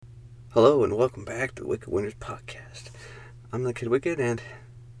Hello and welcome back to the Wicked Winners podcast. I'm the Kid Wicked and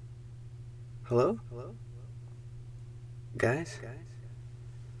hello, guys.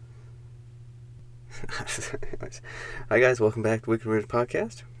 Anyways, hi guys, welcome back to Wicked Winners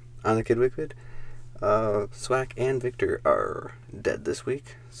podcast. I'm the Kid Wicked. Swack and Victor are dead this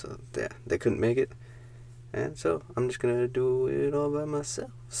week, so yeah, they couldn't make it, and so I'm just gonna do it all by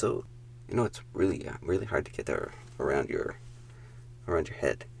myself. So it's really hard to get there around your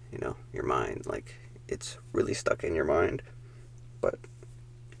head. Your mind, like, it's really stuck in your mind, but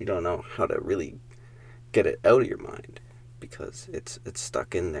you don't know how to really get it out of your mind because it's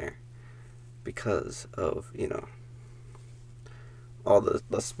stuck in there because of all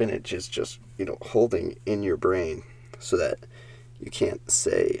the spinach is just holding in your brain so that you can't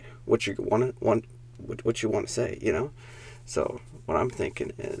say what you want to say. So what I'm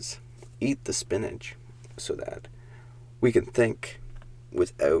thinking is eat the spinach so that we can think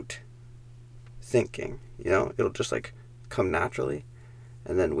without thinking. It'll just like come naturally,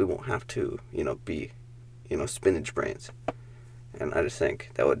 and then we won't have to be spinach brains. And I just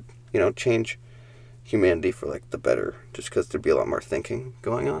think that would change humanity for like the better, just because there'd be a lot more thinking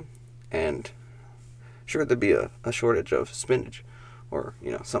going on. And sure, there'd be a shortage of spinach or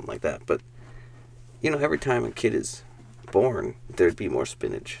something like that, but every time a kid is born there'd be more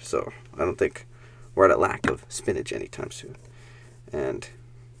spinach, so I don't think we're at a lack of spinach anytime soon. And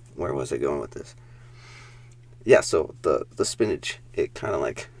where was I going with this? Yeah, so the spinach, it kind of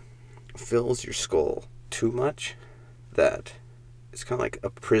like fills your skull too much that it's kind of like a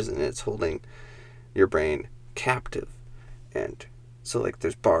prison. It's holding your brain captive. And so like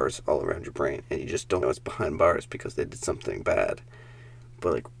there's bars all around your brain and you just don't know it's behind bars because they did something bad.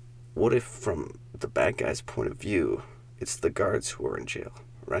 But like, what if from the bad guy's point of view, it's the guards who are in jail,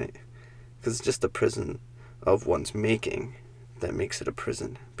 right? Because it's just a prison of one's making that makes it a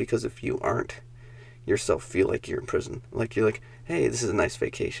prison. Because if you aren't yourself feel like you're in prison, like you're like, hey, this is a nice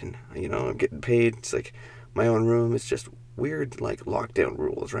vacation, I'm getting paid, it's like my own room. It's just weird, like lockdown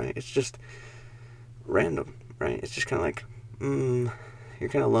rules, right? It's just random, right? It's just kind of like, you're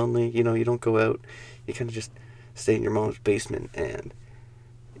kind of lonely, you don't go out, you kind of just stay in your mom's basement, and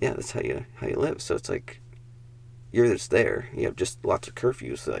yeah, that's how you live. So it's like you're just there. You have just lots of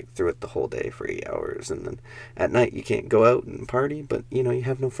curfews like throughout the whole day for 8 hours, and then at night you can't go out and party, but you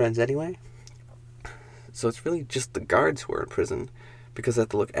have no friends anyway. So it's really just the guards who are in prison because they have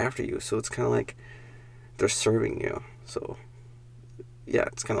to look after you. So it's kind of like they're serving you. So yeah,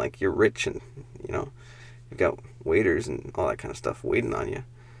 it's kind of like you're rich and you've got waiters and all that kind of stuff waiting on you.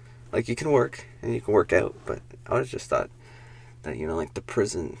 Like, you can work and you can work out, but I was just thought that like the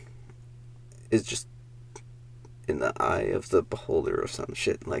prison is just in the eye of the beholder or some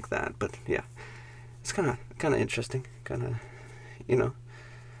shit like that. But yeah, it's kind of interesting, kind of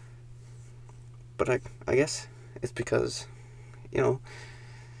but I guess it's because yeah,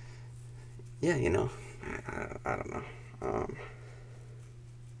 I don't know.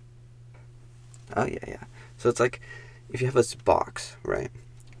 Oh yeah. So it's like if you have this box, right,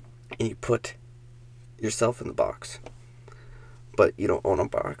 and you put yourself in the box, but you don't own a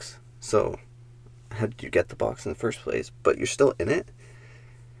box. So how did you get the box in the first place? But you're still in it,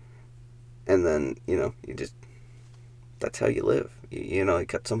 and then you just, that's how you live. You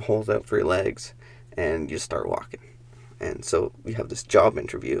cut some holes out for your legs, and you start walking. And so we have this job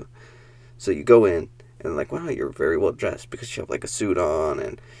interview. So you go in, and like, wow, you're very well dressed because you have like a suit on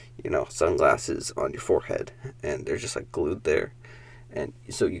and sunglasses on your forehead, and they're just like glued there. And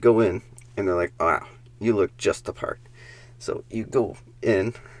so you go in, and they're like, wow, you look just the part. So you go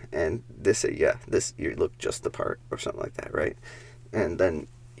in, and they say, yeah, this, you look just the part, or something like that, right? And then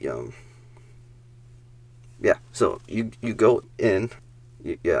yeah, so you go in,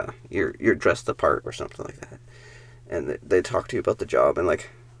 you're dressed the part or something like that, and they talk to you about the job, and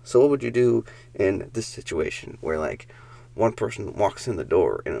like, so what would you do in this situation where like one person walks in the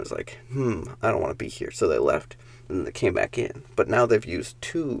door and it was like, I don't want to be here, so they left, and then they came back in, but now they've used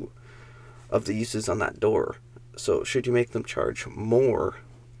 2 of the uses on that door. So should you make them charge more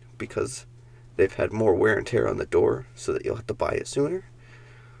because they've had more wear and tear on the door so that you'll have to buy it sooner?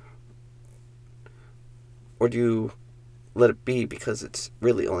 Or do you let it be because it's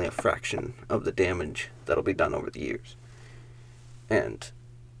really only a fraction of the damage that'll be done over the years? And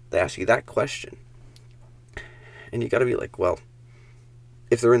they ask you that question, and you gotta be like, well,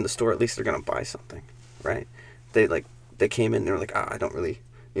 if they're in the store, at least they're gonna buy something, right? They came in and they're like, I don't really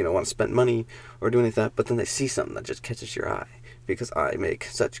want to spend money or do any of that, but then they see something that just catches your eye because I make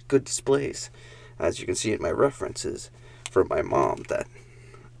such good displays, as you can see in my references from my mom, that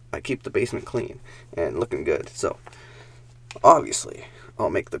I keep the basement clean and looking good. So obviously I'll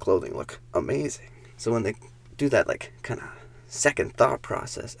make the clothing look amazing. So when they do that, like, kind of second thought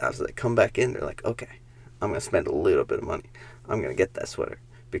process, after they come back in, they're like, okay, I'm going to spend a little bit of money. I'm going to get that sweater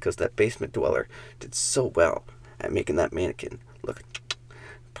because that basement dweller did so well at making that mannequin look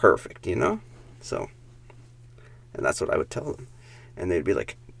perfect, you know? So, and that's what I would tell them. And they'd be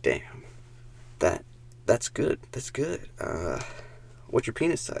like, damn, that's good. That's good. What's your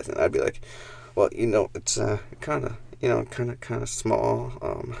penis size? And I'd be like, well, it's kind of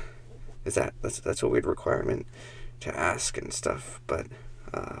small. That's a weird requirement to ask and stuff. But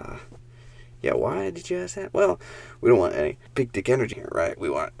yeah, why did you ask that? Well, we don't want any big dick energy here, right? We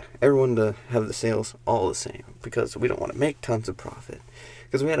want everyone to have the sales all the same because we don't want to make tons of profit.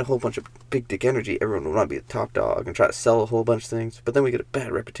 Because we had a whole bunch of big dick energy, everyone would want to be the top dog and try to sell a whole bunch of things. But then we get a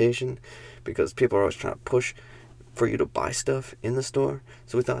bad reputation because people are always trying to push for you to buy stuff in the store.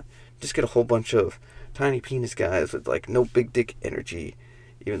 So we thought, just get a whole bunch of tiny penis guys with like no big dick energy,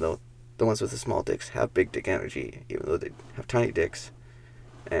 even though the ones with the small dicks have big dick energy, even though they have tiny dicks.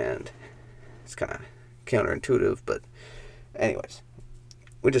 And it's kind of counterintuitive, but anyways,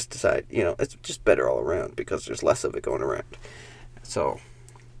 we just decided, it's just better all around because there's less of it going around. So,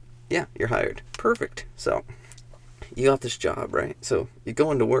 yeah, you're hired. Perfect. So, you got this job, right? So, you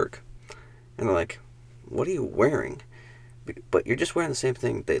go into work, and they're like, what are you wearing? But you're just wearing the same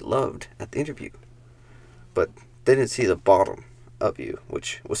thing they loved at the interview. But they didn't see the bottom of you,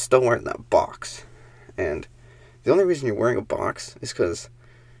 which was still wearing that box. And the only reason you're wearing a box is because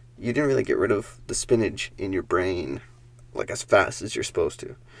you didn't really get rid of the spinach in your brain like as fast as you're supposed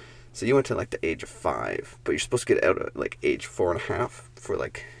to. So you went to like the age of 5, but you're supposed to get out at like age 4.5 for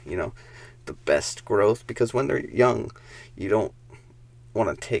like, the best growth. Because when they're young, you don't want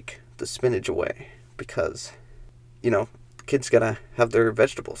to take the spinach away because, kids gotta have their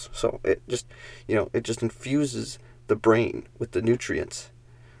vegetables. So it just, it just infuses the brain with the nutrients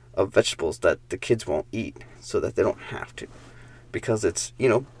of vegetables that the kids won't eat so that they don't have to. Because it's,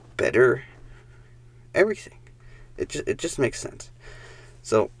 better everything. It just makes sense.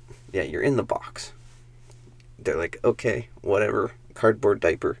 So, yeah, you're in the box. They're like, okay, whatever, cardboard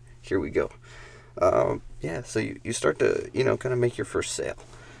diaper, here we go. Yeah, so you start to, kind of make your first sale.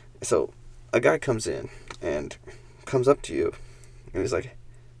 So, a guy comes in and comes up to you, and he's like,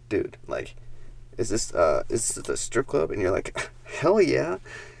 dude, like, is this the strip club? And you're like, hell yeah,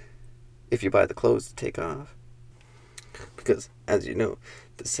 if you buy the clothes to take off. Because, as you know,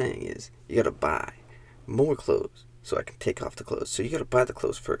 the saying is, you gotta buy more clothes so I can take off the clothes. So you gotta buy the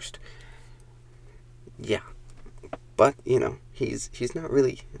clothes first. Yeah. But, he's not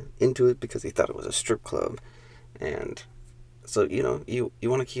really into it because he thought it was a strip club. And so, you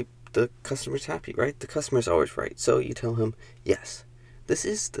want to keep the customers happy, right? The customer's always right. So you tell him, yes, this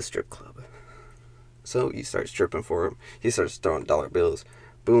is the strip club. So you start stripping for him. He starts throwing dollar bills.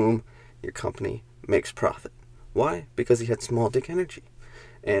 Boom, your company makes profit. Why? Because he had small dick energy.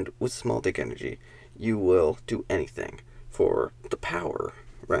 And with small dick energy, you will do anything for the power,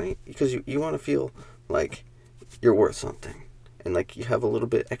 right? Because you want to feel like you're worth something. And like you have a little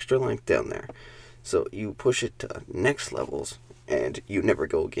bit extra length down there. So you push it to next levels and you never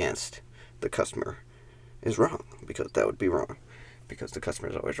go against the customer is wrong. Because that would be wrong. Because the customer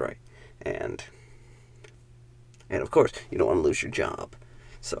is always right. And of course, you don't want to lose your job.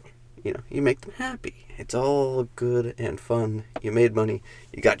 So, you make them happy. It's all good and fun. You made money.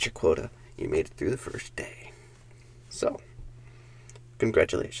 You got your quota. You made it through the first day. So,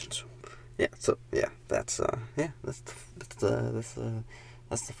 congratulations. Yeah. So that's the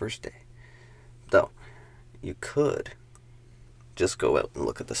first day. Though, you could just go out and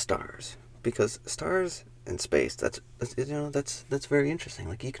look at the stars because stars in space. That's very interesting.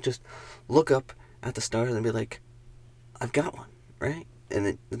 Like you could just look up at the stars and be like, I've got one, right?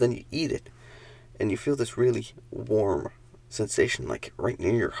 And then you eat it, and you feel this really warm sensation, like right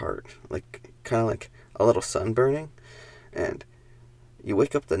near your heart, like kind of like a little sunburning, and you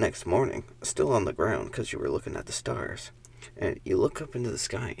wake up the next morning, still on the ground because you were looking at the stars, and you look up into the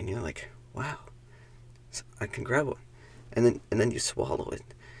sky, and you're like, wow, I can grab one, and then you swallow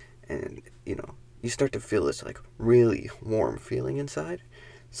it, and you start to feel this like really warm feeling inside,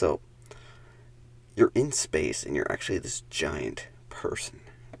 so you're in space, and you're actually this giant person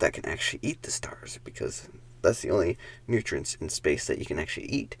that can actually eat the stars because that's the only nutrients in space that you can actually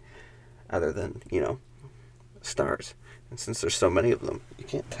eat other than, stars. And since there's so many of them, you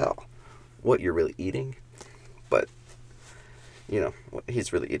can't tell what you're really eating. But, what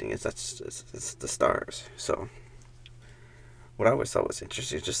he's really eating is it's the stars. So, what I always thought was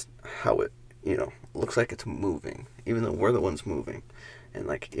interesting is just how it, looks like it's moving, even though we're the ones moving. And,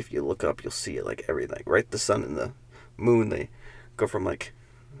 like, if you look up, you'll see it like everything, right? The sun and the moon, they go from like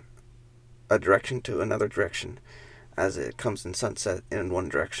a direction to another direction as it comes in sunset in one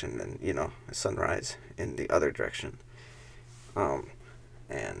direction and, sunrise in the other direction. Um,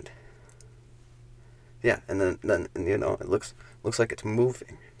 and yeah, and then it looks like it's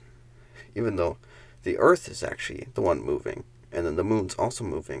moving, even though the Earth is actually the one moving, and then the moon's also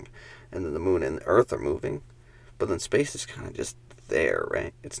moving, and then the moon and the Earth are moving, but then space is kind of just there,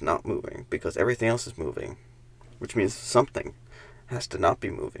 right? It's not moving because everything else is moving, which means something has to not be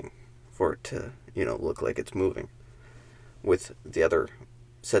moving for it to, look like it's moving with the other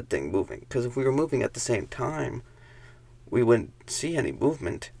said thing moving. Because if we were moving at the same time, we wouldn't see any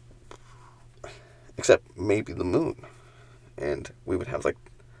movement except maybe the moon. And we would have like,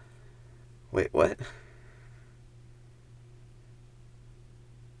 wait, what?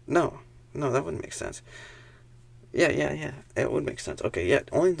 No, that wouldn't make sense. Yeah, it would make sense. Okay, yeah,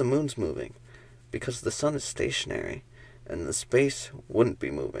 only the moon's moving because the sun is stationary and the space wouldn't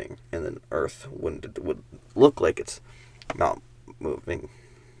be moving and then Earth would look like it's not moving.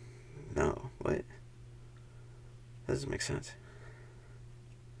 No, wait. That doesn't make sense.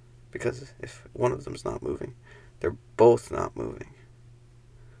 Because if one of them's not moving, they're both not moving.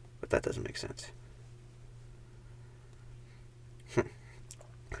 But that doesn't make sense.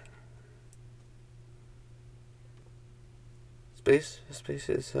 Space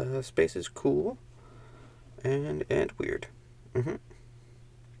is cool and weird.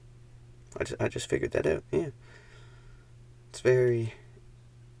 I just figured that out. Yeah, it's very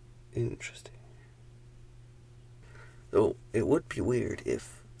interesting. Though it would be weird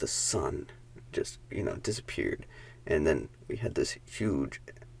if the sun just disappeared, and then we had this huge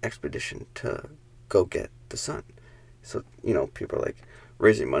expedition to go get the sun. So people are like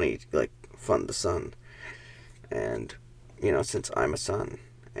raising money to like fund the sun, and since I'm a son,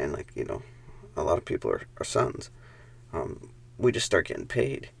 and like a lot of people are sons, we just start getting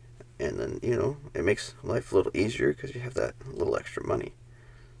paid, and then it makes life a little easier because you have that little extra money.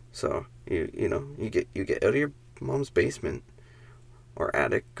 So you get out of your mom's basement or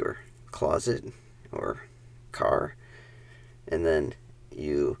attic or closet or car, and then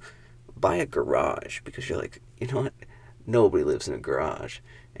you buy a garage because you're like, what? Nobody lives in a garage,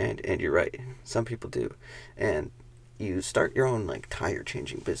 and you're right, some people do, and you start your own like tire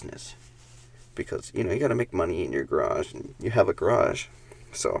changing business because you got to make money in your garage, and you have a garage,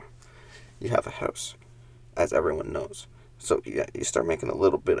 so you have a house, as everyone knows. So you start making a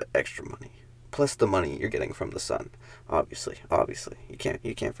little bit of extra money, plus the money you're getting from the sun. Obviously, you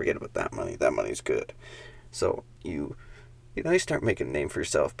can't forget about that money. That money's good. So you start making a name for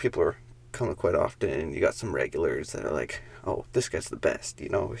yourself. People are coming quite often, and you got some regulars that are like, oh, this guy's the best.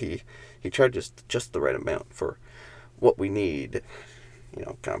 He charges just the right amount for what we need.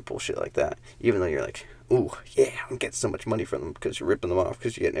 Kind of bullshit like that. Even though you're like, ooh, yeah, I'm getting so much money from them because you're ripping them off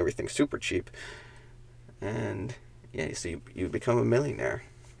because you're getting everything super cheap. And yeah, so you become a millionaire,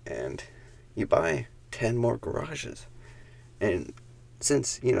 and you buy 10 more garages. And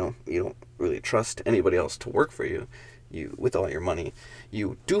since you don't really trust anybody else to work for you, with all your money,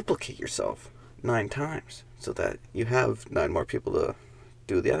 you duplicate yourself 9 times so that you have 9 more people to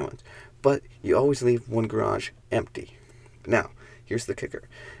do the other ones. But you always leave one garage empty. Now, here's the kicker: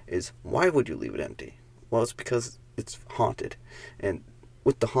 is why would you leave it empty? Well, it's because it's haunted, and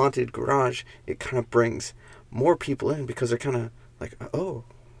with the haunted garage, it kind of brings more people in because they're kind of like, oh,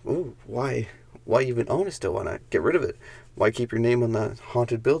 why even own it still? Why not get rid of it? Why keep your name on the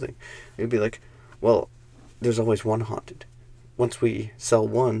haunted building? It'd be like, well, there's always one haunted. Once we sell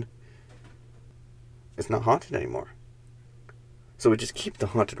one, it's not haunted anymore. So we just keep the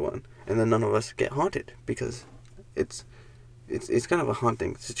haunted one, and then none of us get haunted because it's kind of a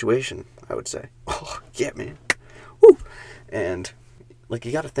haunting situation, I would say. Oh yeah, man. Woo! And like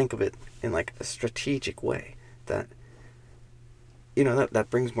you got to think of it in like a strategic way that that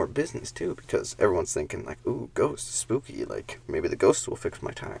brings more business too, because everyone's thinking like, ooh, ghosts, spooky, like maybe the ghosts will fix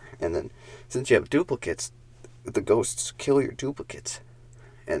my tire. And then since you have duplicates, the ghosts kill your duplicates.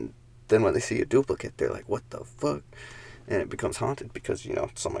 And then when they see a duplicate, they're like, what the fuck? And it becomes haunted because,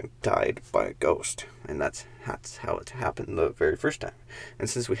 someone died by a ghost. And that's how it happened the very first time. And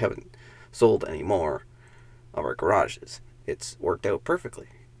since we haven't sold any more of our garages, it's worked out perfectly.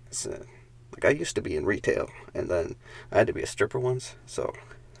 It's like I used to be in retail, and then I had to be a stripper once, so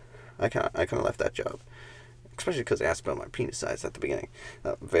I kind of left that job, especially because they asked about my penis size at the beginning.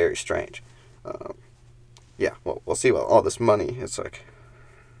 Very strange. Yeah, well, we'll see. Well, all this money, it's like,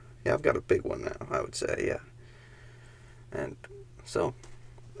 yeah, I've got a big one now, I would say, yeah. And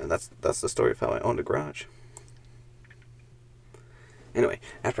that's the story of how I owned a garage. Anyway,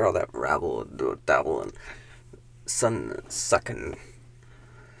 after all that rabble and dabble and sun sucking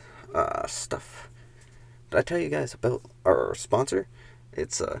stuff. Did I tell you guys about our sponsor?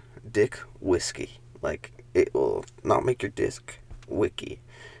 It's Dick Whiskey. Like, it will not make your disc wicky.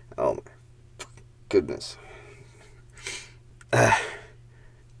 Oh my goodness.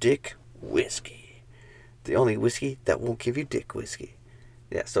 Dick Whiskey. The only whiskey that won't give you dick whiskey.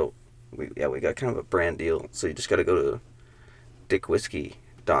 Yeah, so we got kind of a brand deal. So you just got to go to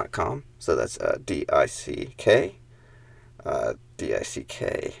dickwhiskey.com. So that's DICK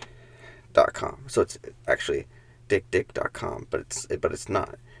DICK.com. So it's actually dickdick.com, but it's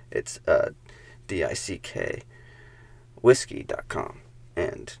not. It's DICK whiskey.com.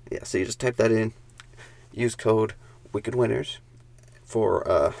 And yeah, so you just type that in, use code WickedWinners for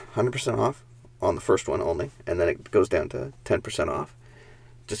 100% off on the first one only, and then it goes down to 10% off.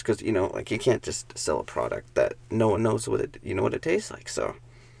 Just because, like, you can't just sell a product that no one knows what it tastes like. So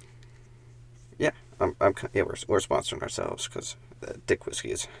yeah, we're sponsoring ourselves because Dick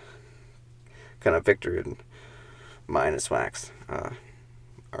Whiskey is kind of Victor and minus wax.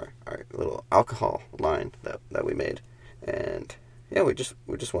 Our little alcohol line that we made, and yeah, we just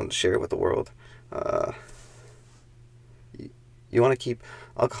wanted to share it with the world. You want to keep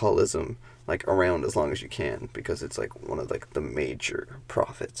alcoholism like around as long as you can, because it's like one of like the major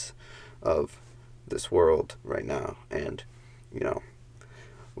profits of this world right now, and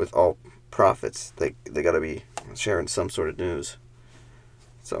with all profits, they got to be sharing some sort of news.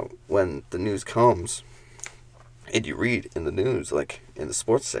 So when the news comes, and you read in the news, like in the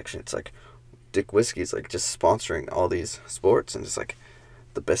sports section, it's like Dick Whiskey's like just sponsoring all these sports, and it's like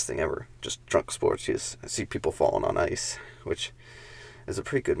the best thing ever. Just drunk sports. You just see people falling on ice, which is a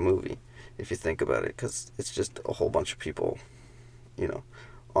pretty good movie if you think about it, because it's just a whole bunch of people,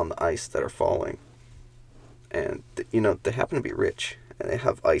 on the ice that are falling, and they happen to be rich, and they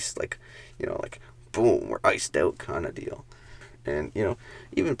have ice like, like boom, we're iced out kind of deal, and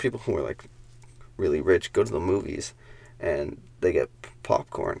even people who are like really rich go to the movies, and they get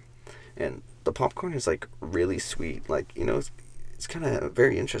popcorn, and the popcorn is like really sweet, like it's kind of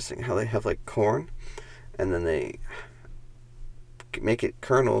very interesting how they have like corn, and then they make it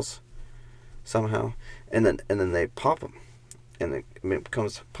kernels somehow, and then they pop them, and it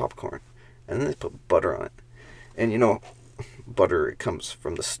becomes popcorn, and then they put butter on it, and butter, it comes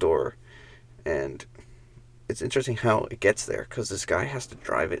from the store, and it's interesting how it gets there, because this guy has to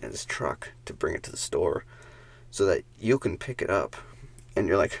drive it in his truck to bring it to the store so that you can pick it up, and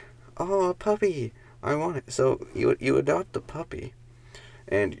you're like, oh, a puppy, I want it. So you adopt the puppy,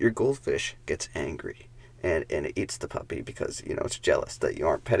 and your goldfish gets angry, and it eats the puppy because it's jealous that you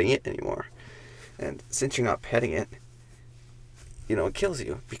aren't petting it anymore. And since you're not petting it, it kills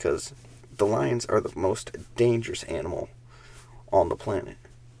you, because the lions are the most dangerous animal on the planet,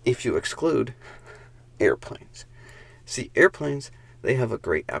 if you exclude airplanes. See, airplanes, they have a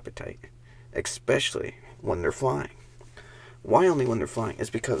great appetite, especially when they're flying. Why only when they're flying?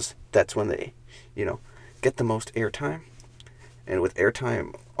 Is because that's when they, get the most airtime. And with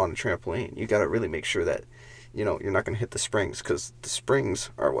airtime on a trampoline, you gotta really make sure that, you're not gonna hit the springs, because the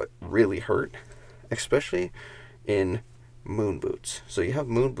springs are what really hurt, especially in moon boots. So you have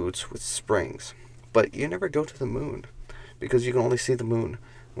moon boots with springs, but you never go to the moon, because you can only see the moon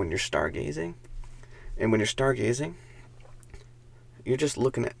when you're stargazing. And when you're stargazing, you're just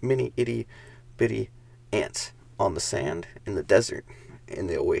looking at mini itty bitty ants on the sand in the desert, in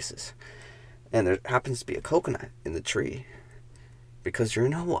the oasis. And there happens to be a coconut in the tree, because you're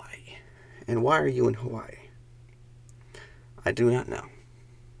in Hawaii. And why are you in Hawaii? I do not know.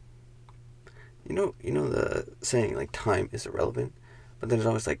 You know the saying, like, time is irrelevant, but then there's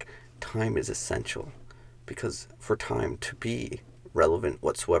always like, time is essential, because for time to be relevant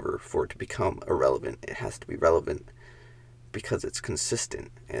whatsoever, for it to become irrelevant, it has to be relevant because it's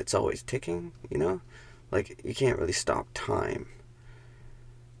consistent and it's always ticking. Like, you can't really stop time,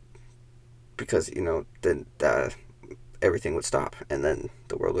 because then everything would stop, and then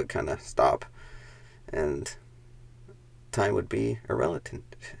the world would kind of stop, and time would be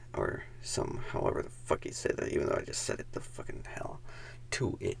irrelevant, or however the fuck you say that, even though I just said it the fucking hell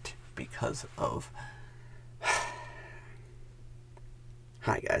to it because of.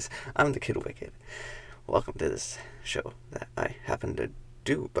 Hi guys, I'm the Kid Wicked. Welcome to this show that I happen to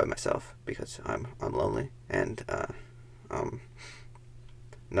do by myself, because I'm lonely, and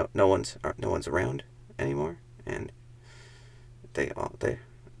no one's around anymore, and they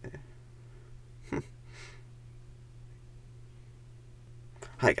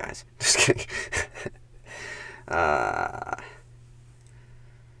Hi guys, just kidding.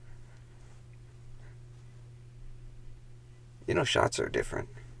 Shots are different.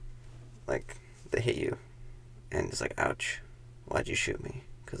 Like, they hit you And it's like, ouch, why'd you shoot me?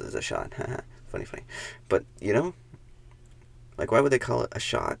 Because it's a shot. Funny, funny. But, like, why would they call it a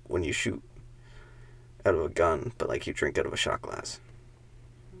shot when you shoot out of a gun, but, like, you drink out of a shot glass?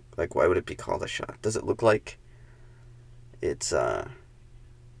 Like, why would it be called a shot? Does it look like it's,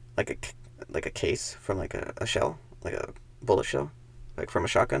 like a case from, like, a shell? Like a bullet shell? Like, from a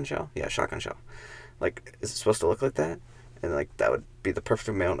shotgun shell? Yeah, shotgun shell. Like, is it supposed to look like that? And, like, that would be the perfect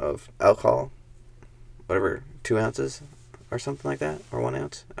amount of alcohol, whatever, 2 ounces or something like that, or 1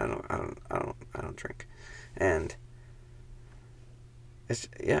 ounce. I don't drink, and it's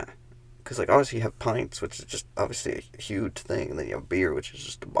yeah, because like obviously you have pints, which is just obviously a huge thing, and then you have beer, which is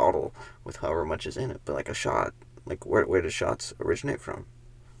just a bottle with however much is in it. But like a shot, like where do shots originate from?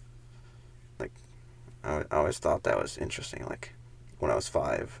 Like I always thought that was interesting. Like when I was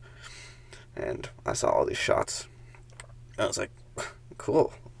 5, and I saw all these shots, I was like,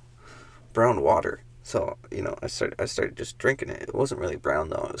 cool, brown water. So I started just drinking it. It wasn't really brown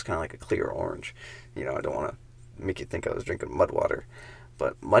though. It was kind of like a clear orange. I don't want to make you think I was drinking mud water,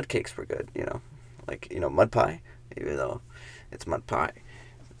 but mud cakes were good. Like mud pie, even though it's mud pie.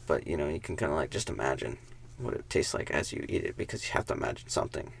 But you can kind of like just imagine what it tastes like as you eat it, because you have to imagine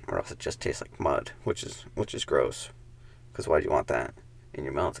something, or else it just tastes like mud, which is gross. Because why do you want that in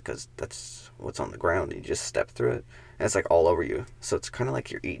your mouth? Because that's what's on the ground. You just step through it, and it's like all over you. So it's kind of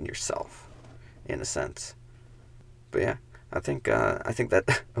like you're eating yourself, in a sense. But yeah, I think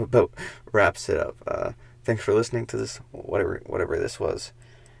that about wraps it up. Thanks for listening to this, whatever this was,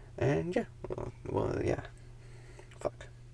 and yeah, well, yeah.